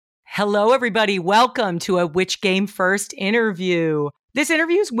Hello, everybody. Welcome to a Which Game First interview. This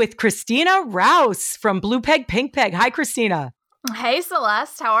interview is with Christina Rouse from Blue Peg Pink Peg. Hi, Christina. Hey,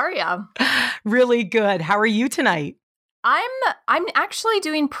 Celeste. How are you? Really good. How are you tonight? I'm actually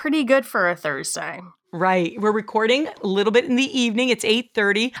doing pretty good for a Thursday. Right. We're recording a little bit in the evening. It's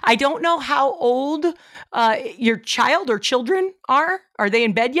 8:30. I don't know how old your child or children are. Are they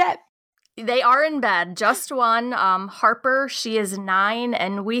in bed yet? They are in bed. Just one. Harper, she is 9,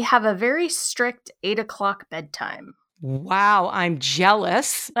 and we have a very strict 8 o'clock bedtime. Wow, I'm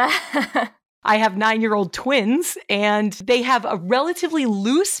jealous. I have 9-year-old twins, and they have a relatively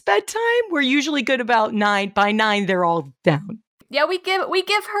loose bedtime. We're usually good about 9. By 9, they're all down. Yeah, we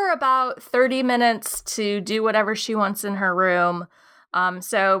give her about 30 minutes to do whatever she wants in her room.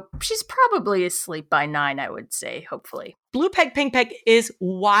 So she's probably asleep by 9, I would say, hopefully. Blue Peg Pink Peg is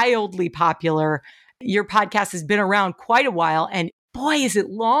wildly popular. Your podcast has been around quite a while, and boy, is it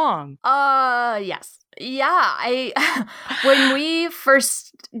long. Yes. Yeah, when we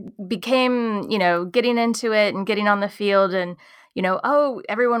first became, getting into it and getting on the field and,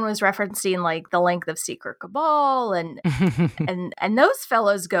 everyone was referencing like the length of Secret Cabal and those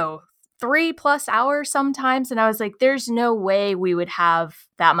fellows go 3+ hours sometimes. And I was like, there's no way we would have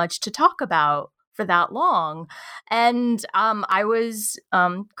that much to talk about for that long. And I was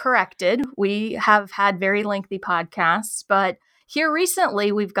corrected. We have had very lengthy podcasts, but here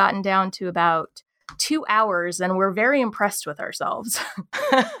recently we've gotten down to about 2 hours, and we're very impressed with ourselves.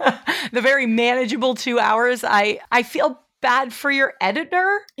 The very manageable 2 hours. I feel bad for your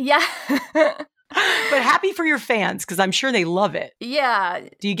editor. Yeah. But happy for your fans, because I'm sure they love it. Yeah.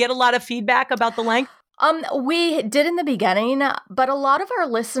 Do you get a lot of feedback about the length? We did in the beginning, but a lot of our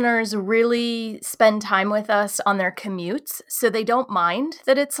listeners really spend time with us on their commutes, so they don't mind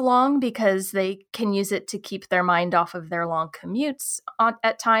that it's long because they can use it to keep their mind off of their long commutes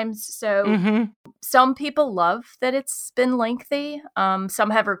at times. So some people love that it's been lengthy. Some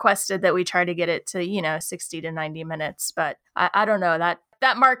have requested that we try to get it to, 60 to 90 minutes, but I don't know.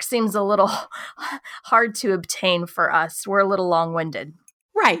 That mark seems a little hard to obtain for us. We're a little long-winded.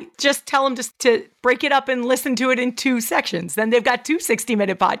 Right. Just tell them to break it up and listen to it in 2 sections. Then they've got 2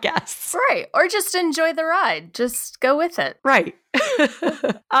 60-minute podcasts. Right. Or just enjoy the ride. Just go with it. Right.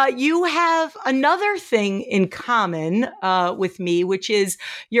 You have another thing in common with me, which is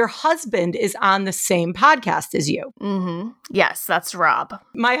your husband is on the same podcast as you. Mm-hmm. Yes, that's Rob.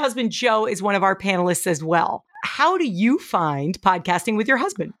 My husband, Joe, is one of our panelists as well. How do you find podcasting with your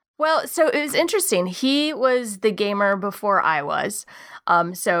husband? Well, so it was interesting. He was the gamer before I was.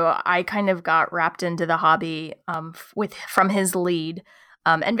 So I kind of got wrapped into the hobby from his lead.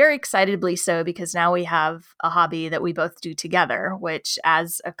 And very excitedly so, because now we have a hobby that we both do together, which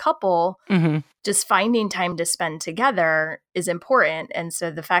as a couple, just finding time to spend together is important. And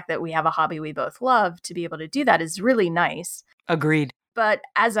so the fact that we have a hobby we both love, to be able to do that is really nice. Agreed. But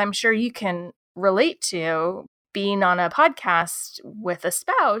as I'm sure you can relate to, being on a podcast with a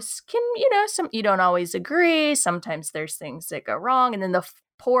spouse can, you don't always agree. Sometimes there's things that go wrong. And then the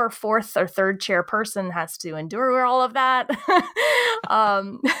poor 4th or 3rd chair person has to endure all of that.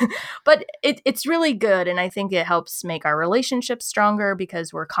 But it's really good. And I think it helps make our relationship stronger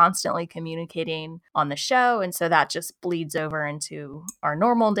because we're constantly communicating on the show. And so that just bleeds over into our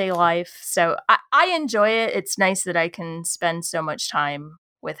normal day life. So I enjoy it. It's nice that I can spend so much time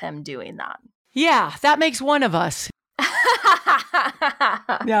with him doing that. Yeah, that makes one of us.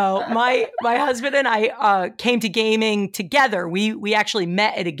 No, my husband and I came to gaming together. We actually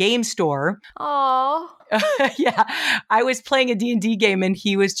met at a game store. Oh. Yeah, I was playing a D&D game, and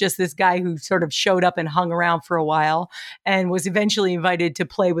he was just this guy who sort of showed up and hung around for a while and was eventually invited to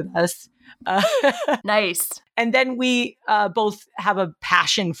play with us. Nice. And then we both have a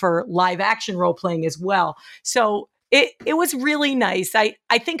passion for live action role playing as well. So it was really nice.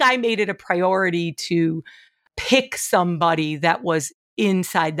 I think I made it a priority to pick somebody that was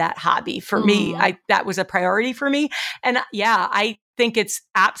inside that hobby. For me, that was a priority for me. And yeah, I think it's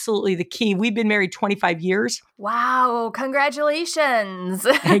absolutely the key. We've been married 25 years. Wow. Congratulations.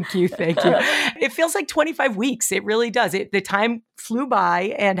 Thank you. Thank you. It feels like 25 weeks. It really does. The time flew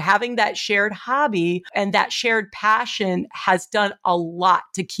by, and having that shared hobby and that shared passion has done a lot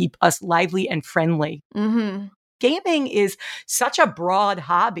to keep us lively and friendly. Mm-hmm. Gaming is such a broad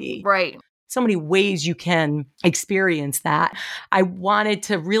hobby. Right. so many ways you can experience that. I wanted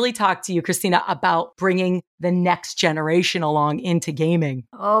to really talk to you, Christina, about bringing the next generation along into gaming.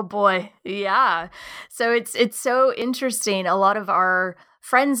 Oh boy. Yeah. So it's so interesting. A lot of our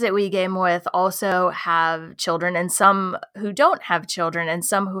friends that we game with also have children, and some who don't have children, and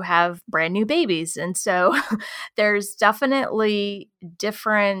some who have brand new babies. And so there's definitely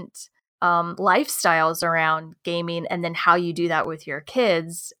different lifestyles around gaming, and then how you do that with your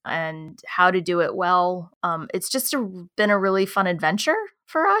kids and how to do it well. It's just been a really fun adventure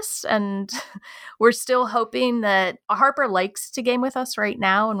for us. And we're still hoping that Harper likes to game with us right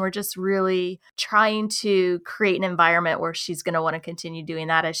now. And we're just really trying to create an environment where she's going to want to continue doing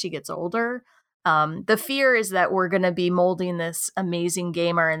that as she gets older. The fear is that we're going to be molding this amazing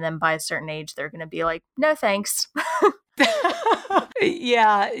gamer, and then by a certain age, they're going to be like, no, thanks.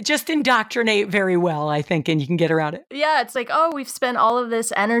 Yeah, just indoctrinate very well, I think, and you can get around it. Yeah, it's like, oh, we've spent all of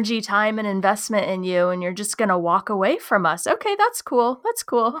this energy, time, and investment in you, and you're just going to walk away from us. Okay, that's cool. That's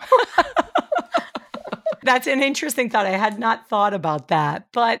cool. That's an interesting thought. I had not thought about that,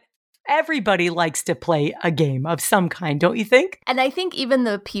 but everybody likes to play a game of some kind, don't you think? And I think even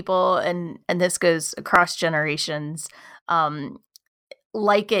the people, and this goes across generations,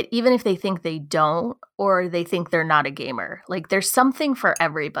 like it, even if they think they don't, or they think they're not a gamer. Like, there's something for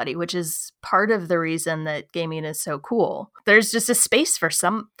everybody, which is part of the reason that gaming is so cool. There's just a space for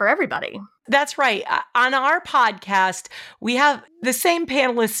everybody. That's right. On our podcast, we have the same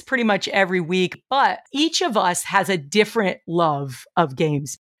panelists pretty much every week, but each of us has a different love of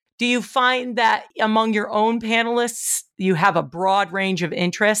games. Do you find that among your own panelists, you have a broad range of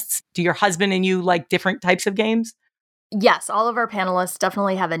interests? Do your husband and you like different types of games? Yes, all of our panelists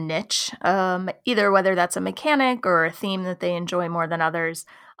definitely have a niche, either whether that's a mechanic or a theme that they enjoy more than others.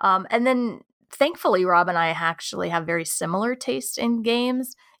 And then thankfully, Rob and I actually have very similar taste in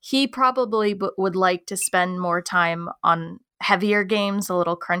games. He probably would like to spend more time on heavier games, a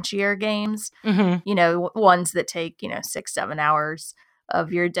little crunchier games, ones that take, 6-7 hours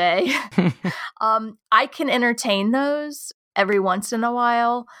of your day. I can entertain those every once in a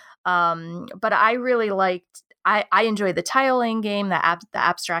while, but I really liked I enjoy the tile-laying game, the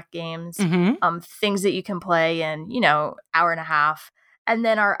abstract games, things that you can play in, hour and a half. And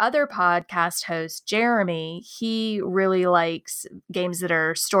then our other podcast host, Jeremy, he really likes games that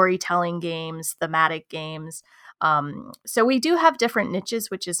are storytelling games, thematic games. So we do have different niches,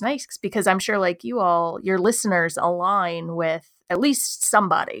 which is nice because I'm sure like you all, your listeners align with at least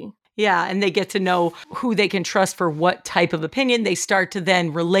somebody. Yeah, and they get to know who they can trust for what type of opinion. They start to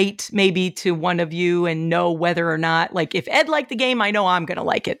then relate maybe to one of you and know whether or not, like, if Ed liked the game, I know I'm going to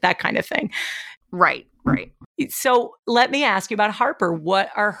like it, that kind of thing. Right. So let me ask you about Harper. What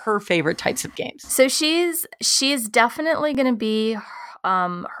are her favorite types of games? So she's definitely going to be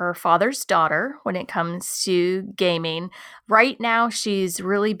her father's daughter when it comes to gaming. Right now, she's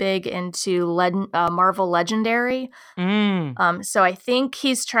really big into Marvel Legendary. So I think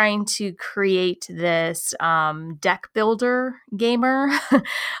he's trying to create this deck builder gamer,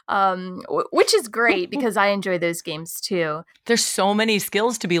 which is great because I enjoy those games too. There's so many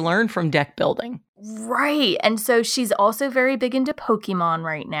skills to be learned from deck building. Right. And so she's also very big into Pokemon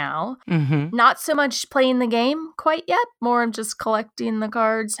right now. Not so much playing the game quite yet, more of just collecting the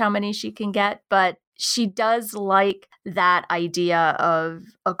cards, how many she can get. But she does like that idea of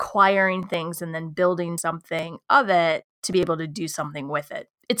acquiring things and then building something of it to be able to do something with it.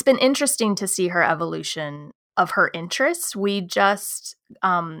 It's been interesting to see her evolution of her interests. We just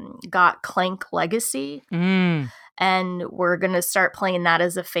got Clank Legacy. And we're going to start playing that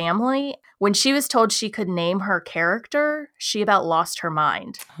as a family. When she was told she could name her character, she about lost her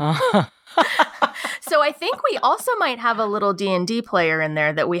mind. So I think we also might have a little D&D player in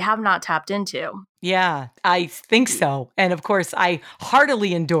there that we have not tapped into. Yeah, I think so. And of course, I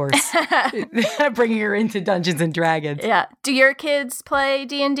heartily endorse bringing her into Dungeons and Dragons. Yeah. Do your kids play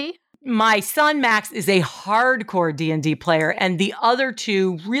D&D? My son, Max, is a hardcore D&D player, and the other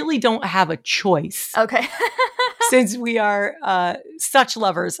two really don't have a choice. Okay. Since we are such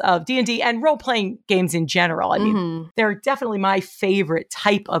lovers of D&D and role-playing games in general. I mean, they're definitely my favorite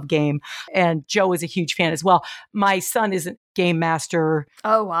type of game, and Joe is a huge fan as well. My son is a game master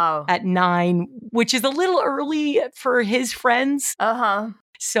at 9, which is a little early for his friends.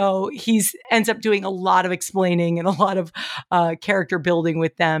 So he's ends up doing a lot of explaining and a lot of character building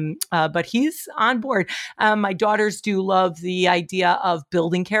with them. But he's on board. My daughters do love the idea of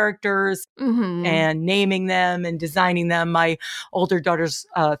building characters and naming them and designing them. My older daughter's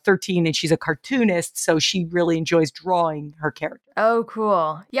 13 and she's a cartoonist, so she really enjoys drawing her character. Oh,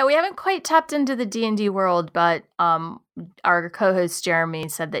 cool. Yeah, we haven't quite tapped into the D&D world, but our co-host Jeremy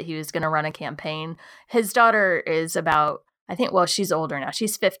said that he was going to run a campaign. His daughter is about, I think, well, she's older now.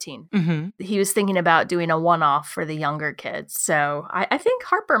 She's 15. He was thinking about doing a one-off for the younger kids. So I think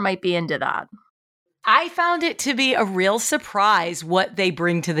Harper might be into that. I found it to be a real surprise what they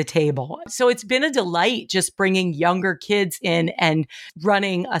bring to the table. So it's been a delight just bringing younger kids in and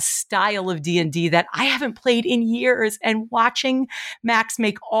running a style of D&D that I haven't played in years and watching Max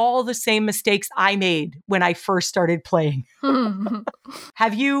make all the same mistakes I made when I first started playing.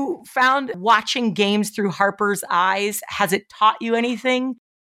 Have you found watching games through Harper's eyes, has it taught you anything?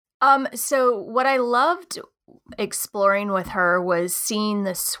 So what I loved exploring with her was seeing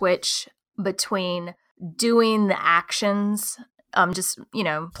the switch between doing the actions, just,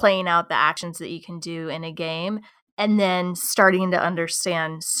 playing out the actions that you can do in a game, and then starting to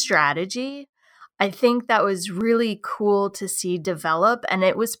understand strategy. I think that was really cool to see develop. And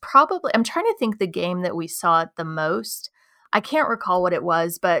it was probably, I'm trying to think the game that we saw it the most. I can't recall what it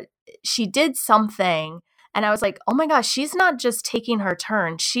was, but she did something. And I was like, oh my gosh, she's not just taking her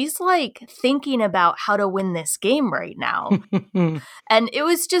turn. She's like thinking about how to win this game right now. And it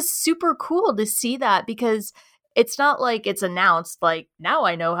was just super cool to see that, because it's not like it's announced, like, now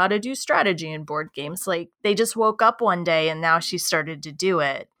I know how to do strategy in board games. Like, they just woke up one day and now she started to do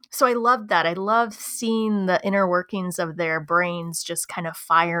it. So I loved that. I loved seeing the inner workings of their brains just kind of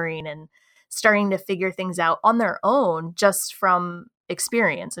firing and starting to figure things out on their own, just from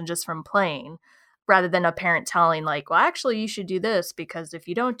experience and just from playing, rather than a parent telling, like, well, actually, you should do this, because if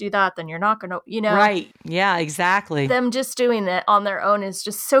you don't do that, then you're not going to, Right. Yeah, exactly. Them just doing it on their own is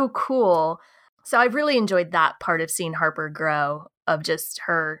just so cool. So I really enjoyed that part of seeing Harper grow, of just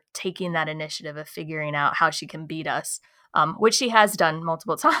her taking that initiative of figuring out how she can beat us, which she has done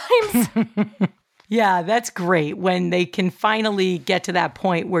multiple times. Yeah, that's great when they can finally get to that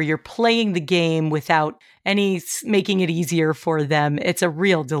point where you're playing the game without making it easier for them. It's a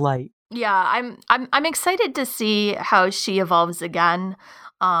real delight. Yeah, I'm excited to see how she evolves again,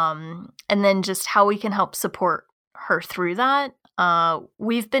 and then just how we can help support her through that.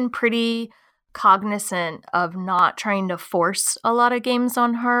 We've been pretty cognizant of not trying to force a lot of games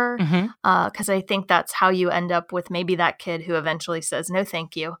on her, because I think that's how you end up with maybe that kid who eventually says no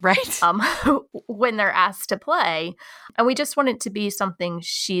thank you, right? When they're asked to play. And we just want it to be something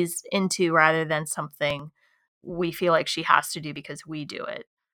she's into, rather than something we feel like she has to do because we do it.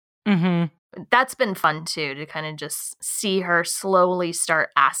 That's been fun too, to kind of just see her slowly start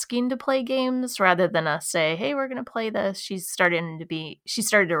asking to play games, rather than us say, hey, we're going to play this. She started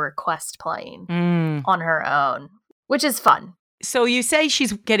to request playing on her own, which is fun. So you say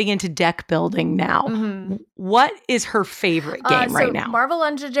she's getting into deck building now. What is her favorite game right now? Marvel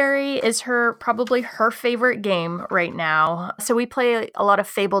Legendary is probably her favorite game right now. So we play a lot of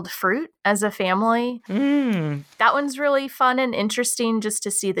Fabled Fruit as a family. That one's really fun and interesting, just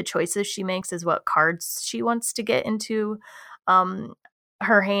to see the choices she makes as what cards she wants to get into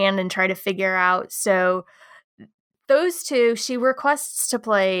her hand and try to figure out. So those two, she requests to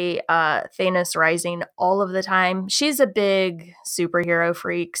play Thanos Rising all of the time. She's a big superhero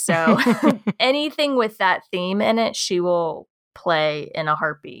freak, so anything with that theme in it, she will play in a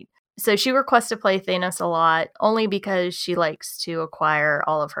heartbeat. So she requests to play Thanos a lot, only because she likes to acquire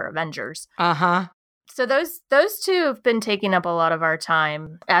all of her Avengers. So those two have been taking up a lot of our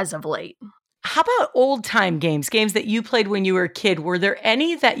time as of late. How about old time games that you played when you were a kid? Were there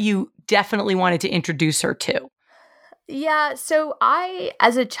any that you definitely wanted to introduce her to? Yeah, so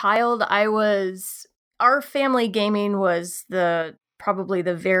as a child, our family gaming was probably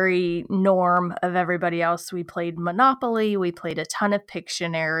the very norm of everybody else. We played Monopoly, we played a ton of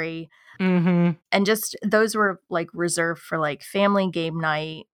Pictionary, and just those were like reserved for like family game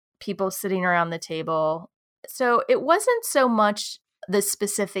night, people sitting around the table. So it wasn't so much the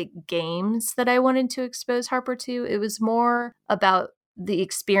specific games that I wanted to expose Harper to. It was more about the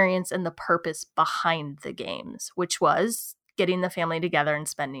experience and the purpose behind the games, which was getting the family together and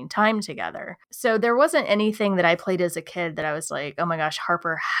spending time together. So there wasn't anything that I played as a kid that I was like, oh my gosh,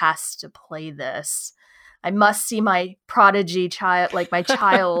 Harper has to play this. I must see my prodigy child, like my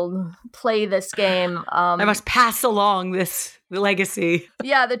child, play this game. I must pass along this legacy.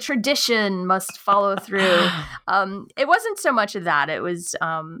 Yeah, the tradition must follow through. It wasn't so much of that. It was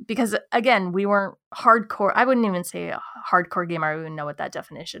because, again, we weren't hardcore. I wouldn't even say a hardcore gamer. I wouldn't know what that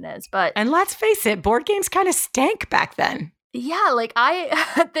definition is. But and let's face it, board games kind of stank back then. Yeah, like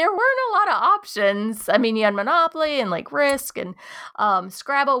there weren't a lot of options. I mean, you had Monopoly and like Risk and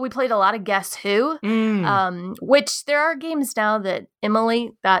Scrabble. We played a lot of Guess Who, which there are games now that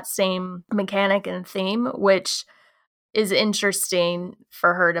emulate that same mechanic and theme, which is interesting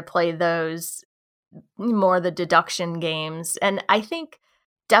for her to play those, more the deduction games. And I think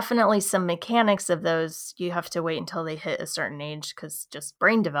definitely some mechanics of those, you have to wait until they hit a certain age because just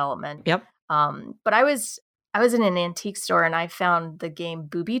brain development. Yep. But I was in an antique store and I found the game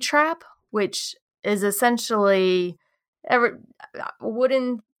Booby Trap, which is essentially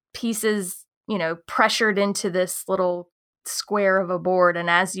wooden pieces, pressured into this little square of a board. And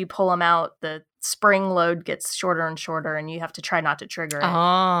as you pull them out, the spring load gets shorter and shorter and you have to try not to trigger it.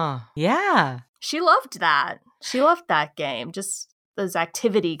 Oh, yeah. She loved that. She loved that game. Just those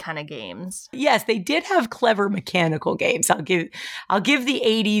activity kind of games. Yes, they did have clever mechanical games. I'll give the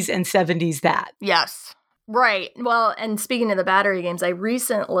 80s and 70s that. Yes. Right. Well, and speaking of the battery games, I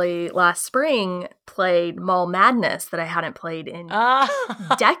recently, last spring, played Mall Madness that I hadn't played in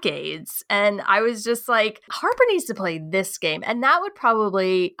decades. And I was just like, Harper needs to play this game. And that would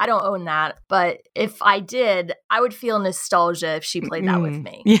probably, I don't own that, but if I did, I would feel nostalgia if she played that with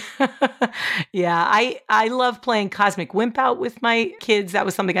me. Yeah, I love playing Cosmic Wimp Out with my kids. That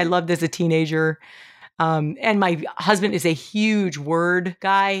was something I loved as a teenager. And my husband is a huge word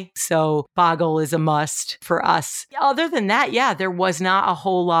guy, so Boggle is a must for us. Other than that, yeah, there was not a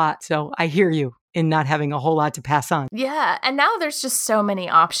whole lot. So I hear you in not having a whole lot to pass on. Yeah, and now there's just so many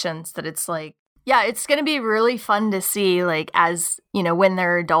options that it's like, yeah, it's going to be really fun to see, like, as, when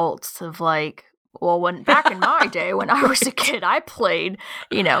they're adults of like, well, when back in my day when I was a kid, I played,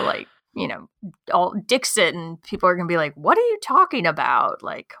 all Dixit, and people are going to be like, what are you talking about?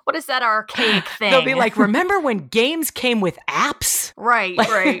 Like, what is that archaic thing? They'll be like, remember when games came with apps? Right,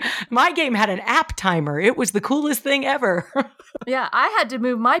 right. My game had an app timer. It was the coolest thing ever. Yeah, I had to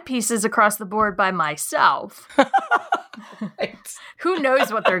move my pieces across the board by myself. Right. Who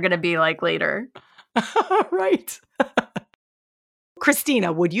knows what they're going to be like later? Right.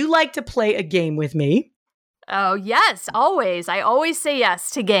 Christina, would you like to play a game with me? Oh, yes, always. I always say yes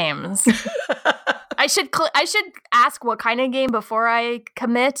to games. I should ask what kind of game before I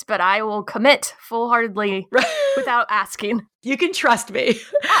commit, but I will commit full-heartedly without asking. You can trust me.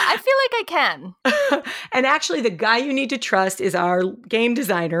 I feel like I can. And actually, the guy you need to trust is our game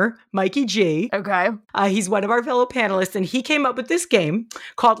designer, Mikey G. Okay. He's one of our fellow panelists, and he came up with this game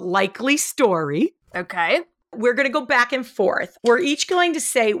called Likely Story. Okay. We're going to go back and forth. We're each going to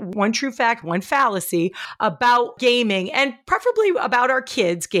say one true fact, one fallacy about gaming, and preferably about our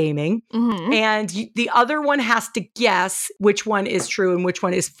kids gaming. Mm-hmm. And the other one has to guess which one is true and which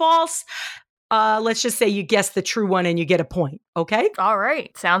one is false. Let's just say you guess the true one and you get a point. Okay? All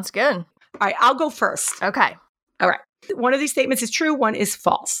right. Sounds good. All right. I'll go first. Okay. All right. One of these statements is true. One is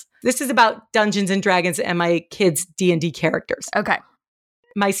false. This is about Dungeons and Dragons and my kids' D&D characters. Okay.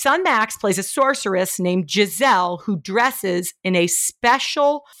 My son Max plays a sorceress named Giselle who dresses in a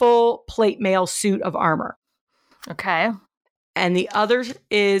special full plate mail suit of armor. Okay. And the other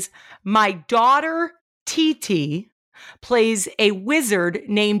is my daughter Titi plays a wizard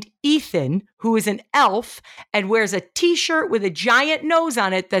named Ethan who is an elf and wears a t-shirt with a giant nose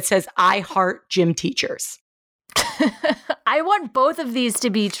on it that says I heart gym teachers. I want both of these to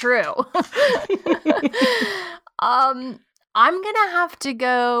be true. I'm going to have to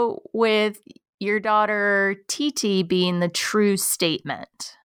go with your daughter Titi being the true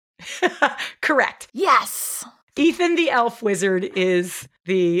statement. Correct. Yes. Ethan the elf wizard is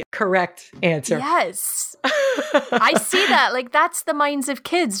the correct answer. Yes. I see that. Like, that's the minds of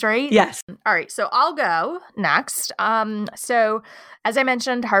kids, right? Yes. All right. So I'll go next. So as I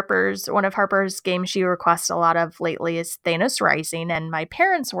mentioned, one of Harper's games she requests a lot of lately is Thanos Rising. And my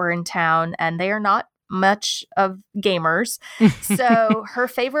parents were in town and they are not much of gamers. So her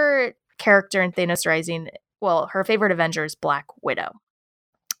favorite character in Thanos Rising, well, her favorite Avenger is Black Widow.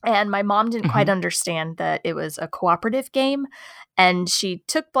 And my mom didn't quite understand that it was a cooperative game. And she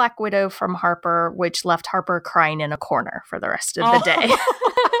took Black Widow from Harper, which left Harper crying in a corner for the rest of the day.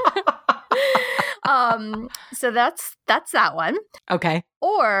 So that's that one. Okay.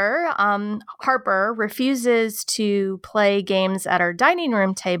 Or Harper refuses to play games at our dining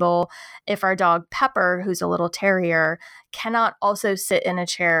room table if our dog Pepper, who's a little terrier, cannot also sit in a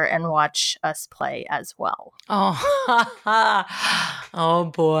chair and watch us play as well. Oh,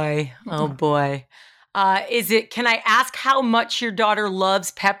 oh boy. Oh boy. Can I ask how much your daughter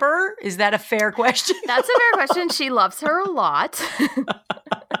loves Pepper? Is that a fair question? That's a fair question. She loves her a lot.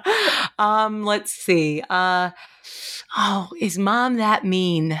 Let's see. Is mom that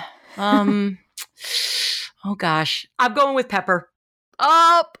mean? Oh gosh. I'm going with Pepper.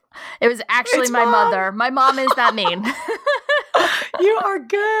 Oh, it was actually my mother. My mom is that mean. You are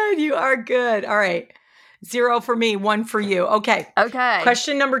good. You are good. All right. 0 for me, 1 for you. Okay. Okay.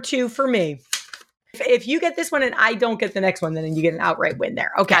 Question number 2 for me. If you get this one and I don't get the next one, then you get an outright win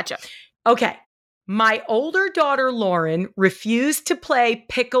there. Okay. Gotcha. Okay. My older daughter, Lauren, refused to play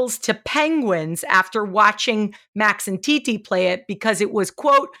Pickles to Penguins after watching Max and Titi play it because it was,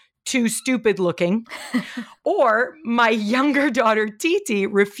 quote, too stupid looking. Or my younger daughter, Titi,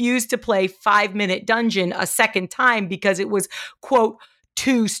 refused to play 5-Minute Dungeon a second time because it was, quote,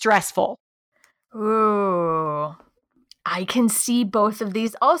 too stressful. Ooh. I can see both of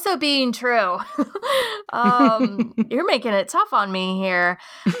these also being true. You're making it tough on me here.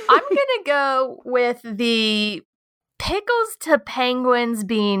 I'm going to go with the Pickles to Penguins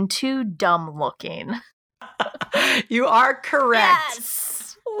being too dumb looking. You are correct.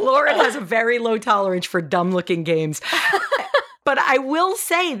 Yes. Lauren has a very low tolerance for dumb looking games. But I will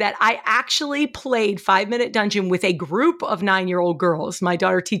say that I actually played 5-Minute Dungeon with a group of 9-year-old girls, my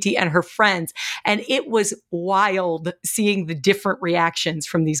daughter Titi and her friends. And it was wild seeing the different reactions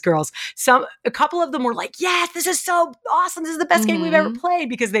from these girls. A couple of them were like, yes, this is so awesome. This is the best game we've ever played,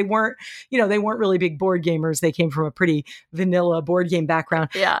 because they weren't really big board gamers. They came from a pretty vanilla board game background.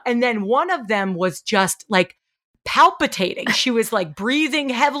 Yeah. And then one of them was just like palpitating. She was like breathing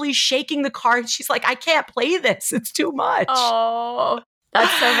heavily, shaking the cards. She's like, I can't play this. It's too much. Oh,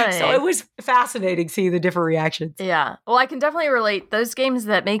 that's so funny. So it was fascinating seeing the different reactions. Yeah. Well, I can definitely relate. Those games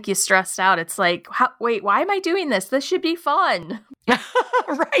that make you stressed out, it's like, wait, why am I doing this? This should be fun.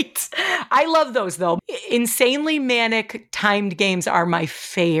 Right. I love those, though. Insanely manic timed games are my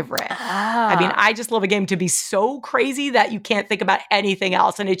favorite. I mean, I just love a game to be so crazy that you can't think about anything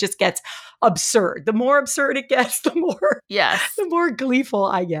else, and it just gets absurd. The more absurd it gets, the more gleeful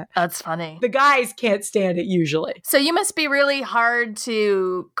I get. That's funny. The guys can't stand it usually. So you must be really hard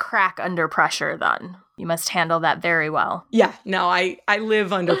to crack under pressure then. You must handle that very well. Yeah. No, I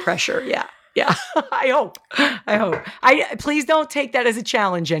live under pressure. Yeah. Yeah. I hope. Please don't take that as a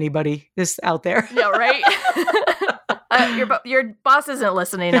challenge, anybody this out there. Yeah, right? Your boss isn't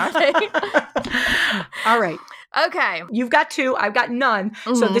listening, are they? All right. Okay. You've got 2. I've got none.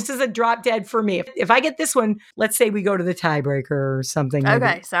 So this is a drop dead for me. If I get this one, let's say we go to the tiebreaker or something. Okay.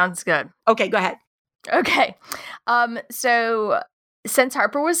 Maybe. Sounds good. Okay. Go ahead. Okay. So since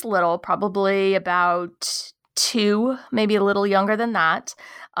Harper was little, probably about 2, maybe a little younger than that,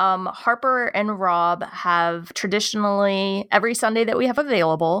 Harper and Rob have traditionally, every Sunday that we have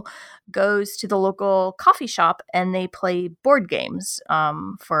available, goes to the local coffee shop and they play board games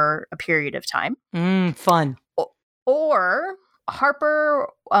for a period of time. Fun. Or Harper,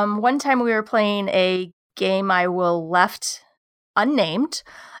 one time we were playing a game I will left unnamed,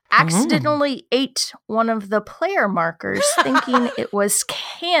 accidentally ate one of the player markers thinking it was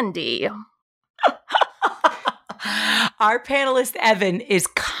candy. Our panelist, Evan, is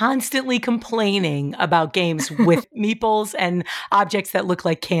constantly complaining about games with meeples and objects that look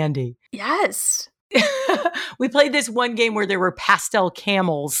like candy. Yes. We played this one game where there were pastel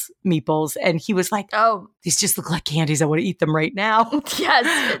camels meeples, and he was like, oh, these just look like candies. I want to eat them right now.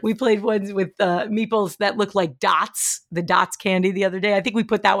 Yes. We played ones with meeples that look like dots, the dots candy the other day. I think we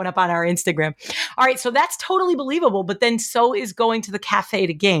put that one up on our Instagram. All right, so that's totally believable, but then so is going to the cafe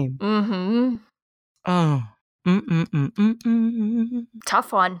to game. Mm-hmm. Oh.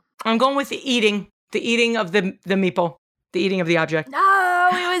 Tough one. I'm going with the eating of the meeple, the eating of the object. No,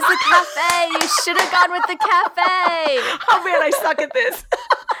 it was the cafe. You should have gone with the cafe. Oh man, I suck at this.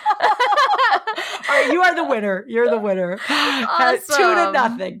 All right, you are the winner. You're the winner. Awesome.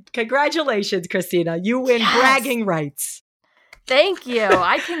 2-0. Congratulations, Christina. You win bragging rights. Thank you.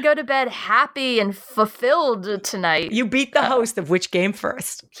 I can go to bed happy and fulfilled tonight. You beat the host of Which Game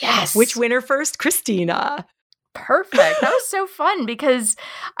First. Yes. Which winner first? Christina. Perfect. That was so fun because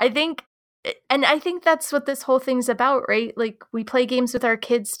I think that's what this whole thing's about, right? Like we play games with our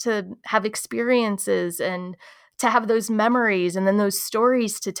kids to have experiences and to have those memories and then those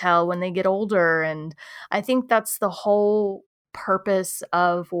stories to tell when they get older. And I think that's the whole purpose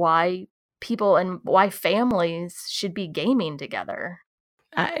of why people and why families should be gaming together.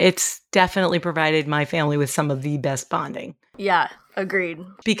 It's definitely provided my family with some of the best bonding. Yeah, agreed.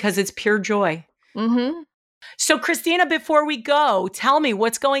 Because it's pure joy. Mm-hmm. So, Christina, before we go, tell me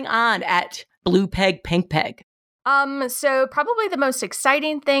what's going on at Blue Peg Pink Peg. So probably the most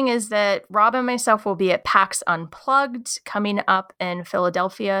exciting thing is that Rob and myself will be at PAX Unplugged coming up in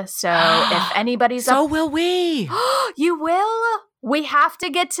Philadelphia. So if anybody's So will we. You will? We have to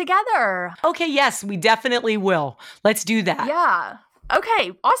get together. Okay, yes, we definitely will. Let's do that. Yeah.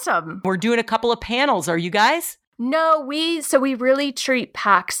 Okay, awesome. We're doing a couple of panels. Are you guys? No, we really treat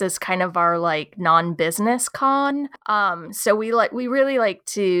PAX as kind of our like non-business con. So we really like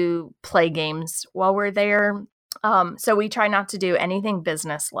to play games while we're there. So we try not to do anything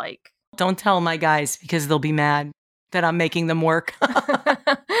business-like. Don't tell my guys because they'll be mad that I'm making them work.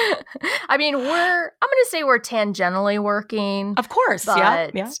 I mean, I'm going to say we're tangentially working. Of course,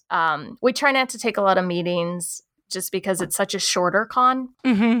 but, yeah. We try not to take a lot of meetings just because it's such a shorter con.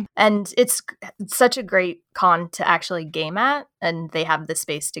 Mm-hmm. And it's such a great con to actually game at, and they have the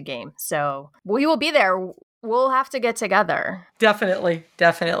space to game. So we will be there. We'll have to get together. Definitely.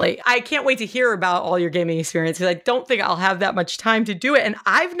 I can't wait to hear about all your gaming experiences. I don't think I'll have that much time to do it. And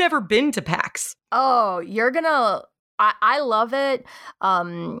I've never been to PAX. Oh, you're going to... I love it.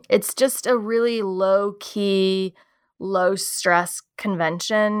 It's just a really low-key, low-stress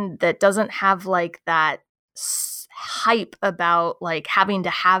convention that doesn't have like that hype about like having to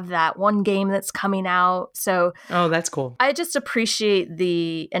have that one game that's coming out. So that's cool. I just appreciate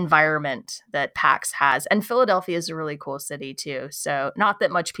the environment that PAX has. And Philadelphia is a really cool city too. So not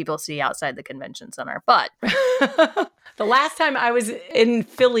that much people see outside the convention center, but the last time I was in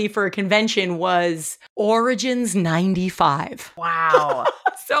Philly for a convention was Origins 95. Wow.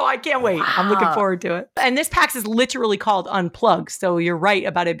 So I can't wait. Wow. I'm looking forward to it. And this PAX is literally called Unplugged. So you're right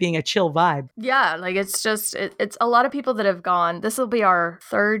about it being a chill vibe. Yeah. Like it's just, it's a lot of people that have gone. This will be our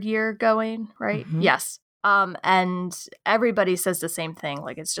third year going, right? Mm-hmm. Yes. And everybody says the same thing.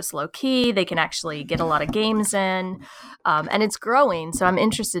 Like it's just low key. They can actually get a lot of games in, and it's growing. So I'm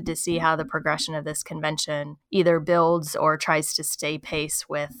interested to see how the progression of this convention either builds or tries to stay pace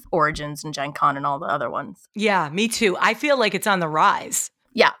with Origins and Gen Con and all the other ones. Yeah, me too. I feel like it's on the rise.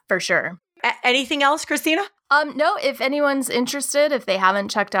 Yeah, for sure. Anything else, Christina? No, if anyone's interested, if they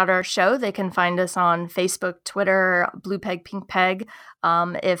haven't checked out our show, they can find us on Facebook, Twitter, Blue Peg, Pink Peg.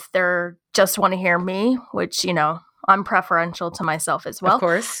 If they're just want to hear me, which, you know, I'm preferential to myself as well. Of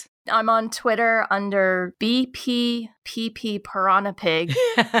course. I'm on Twitter under BPPP Piranha Pig.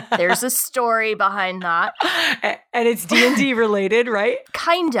 There's a story behind that. And it's D&D related, right?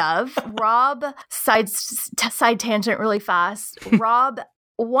 Kind of. Rob, side tangent really fast. Rob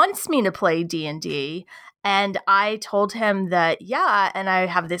wants me to play D&D. And I told him that, yeah, and I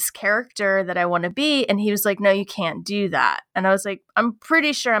have this character that I want to be. And he was like, no, you can't do that. And I was like, I'm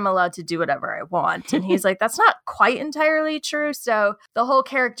pretty sure I'm allowed to do whatever I want. And he's like, that's not quite entirely true. So the whole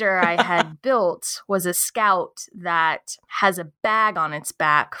character I had built was a scout that has a bag on its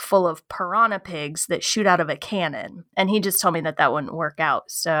back full of piranha pigs that shoot out of a cannon. And he just told me that that wouldn't work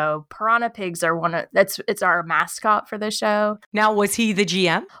out. So piranha pigs are it's our mascot for the show. Now, was he the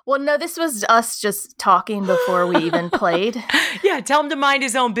GM? Well, no, this was us just talking before we even played. Yeah, tell him to mind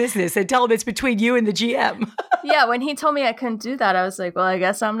his own business and tell him it's between you and the GM. Yeah, when he told me I couldn't do that, I was like, well, I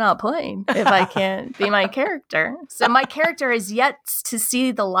guess I'm not playing if I can't be my character. So my character is yet to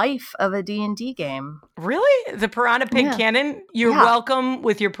see the life of a D&D game. Really? The Piranha Pig Cannon? You're welcome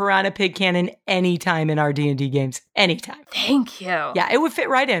with your Piranha Pig Cannon anytime in our D&D games. Anytime. Thank you. Yeah, it would fit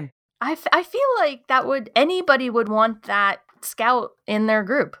right in. I feel like anybody would want that scout in their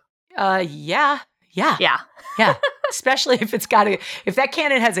group. Yeah. Yeah. Especially if if that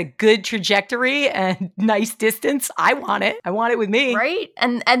cannon has a good trajectory and nice distance, I want it. I want it with me. Right?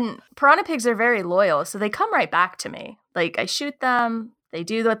 And piranha pigs are very loyal, so they come right back to me. Like I shoot them, they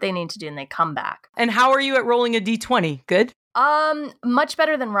do what they need to do, and they come back. And how are you at rolling a D20? Good? Much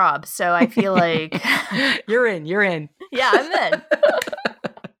better than Rob, so I feel like You're in. Yeah, I'm in.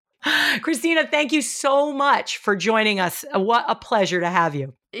 Christina, thank you so much for joining us. What a pleasure to have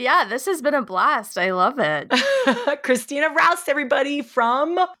you. Yeah, this has been a blast. I love it. Christina Roust, everybody,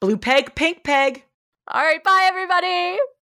 from Blue Peg, Pink Peg. All right, bye, everybody.